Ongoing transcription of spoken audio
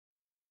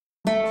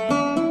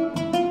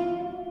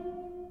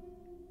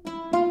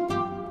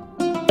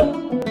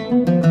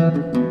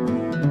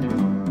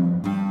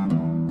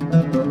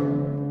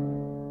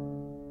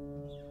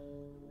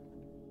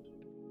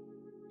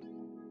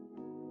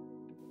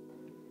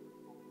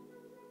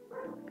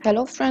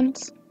Hello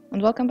friends,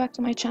 and welcome back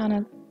to my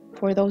channel.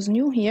 For those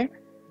new here,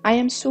 I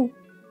am Sue.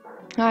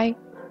 Hi,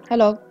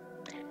 hello.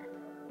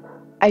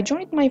 I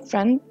joined my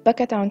friend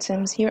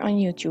BeccaTownSims here on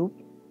YouTube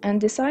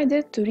and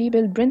decided to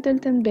rebuild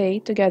Brindleton Bay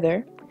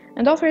together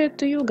and offer it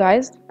to you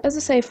guys as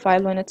a save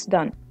file when it's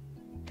done.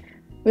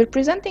 We're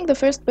presenting the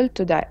first build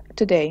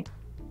today.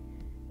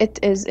 It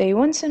is a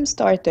one sim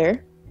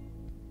starter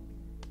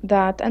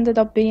that ended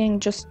up being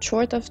just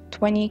short of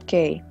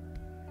 20k.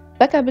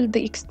 Becca built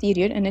the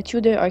exterior in a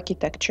Tudor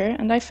architecture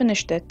and I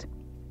finished it.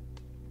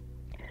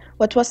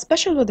 What was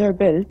special with her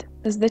build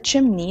is the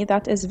chimney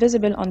that is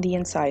visible on the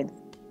inside.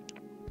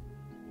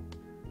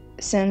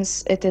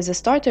 Since it is a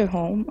starter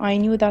home, I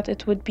knew that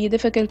it would be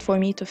difficult for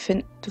me to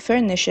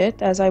furnish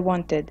it as I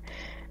wanted,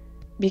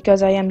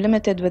 because I am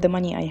limited with the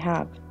money I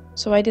have.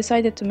 So I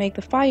decided to make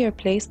the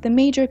fireplace the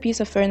major piece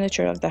of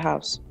furniture of the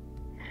house.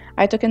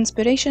 I took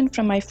inspiration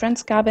from my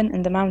friend's cabin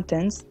in the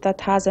mountains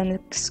that has an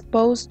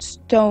exposed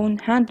stone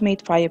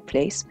handmade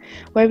fireplace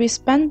where we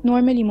spend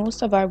normally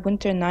most of our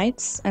winter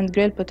nights and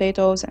grill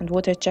potatoes and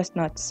water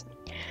chestnuts.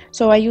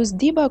 So I used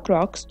debug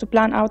rocks to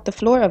plan out the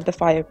floor of the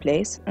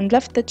fireplace and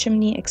left the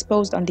chimney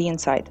exposed on the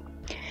inside.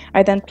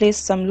 I then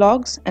placed some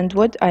logs and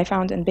wood I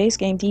found in base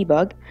game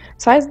debug,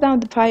 sized down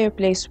the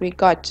fireplace we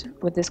got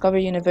with Discover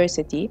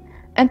University,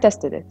 and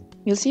tested it.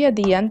 You'll see at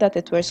the end that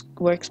it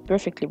works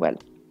perfectly well.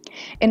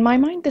 In my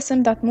mind, the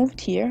sim that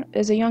moved here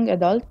is a young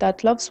adult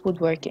that loves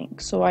woodworking,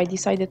 so I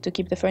decided to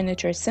keep the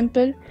furniture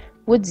simple,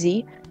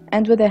 woodsy,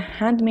 and with a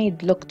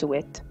handmade look to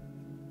it.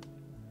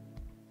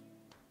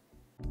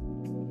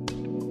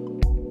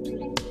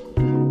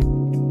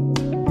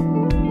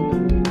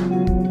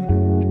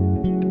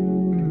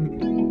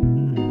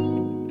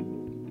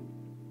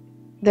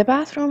 The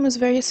bathroom is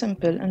very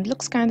simple and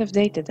looks kind of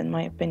dated in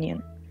my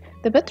opinion.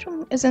 The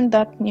bedroom isn't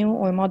that new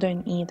or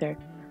modern either,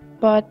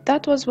 but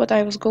that was what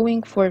I was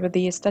going for with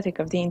the aesthetic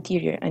of the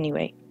interior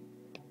anyway.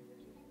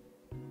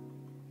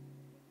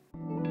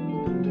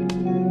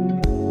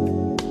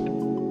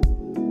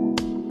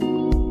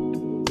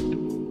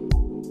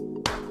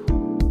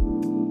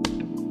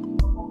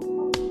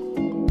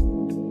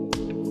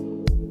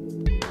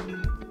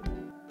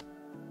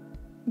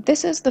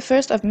 This is the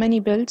first of many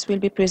builds we'll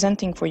be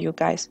presenting for you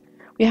guys.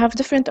 We have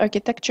different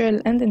architectural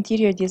and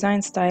interior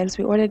design styles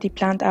we already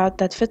planned out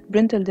that fit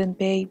Brindleton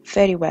Bay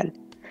very well.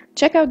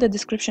 Check out the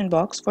description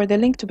box for the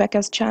link to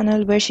Becca's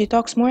channel where she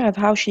talks more of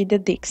how she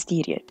did the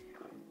exterior.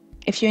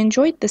 If you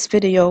enjoyed this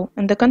video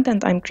and the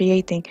content I'm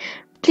creating,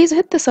 please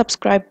hit the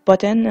subscribe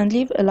button and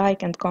leave a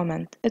like and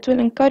comment. It will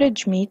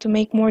encourage me to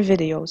make more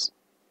videos.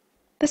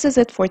 This is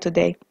it for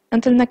today.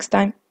 Until next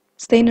time,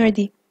 stay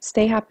nerdy,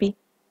 stay happy.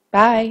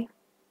 Bye!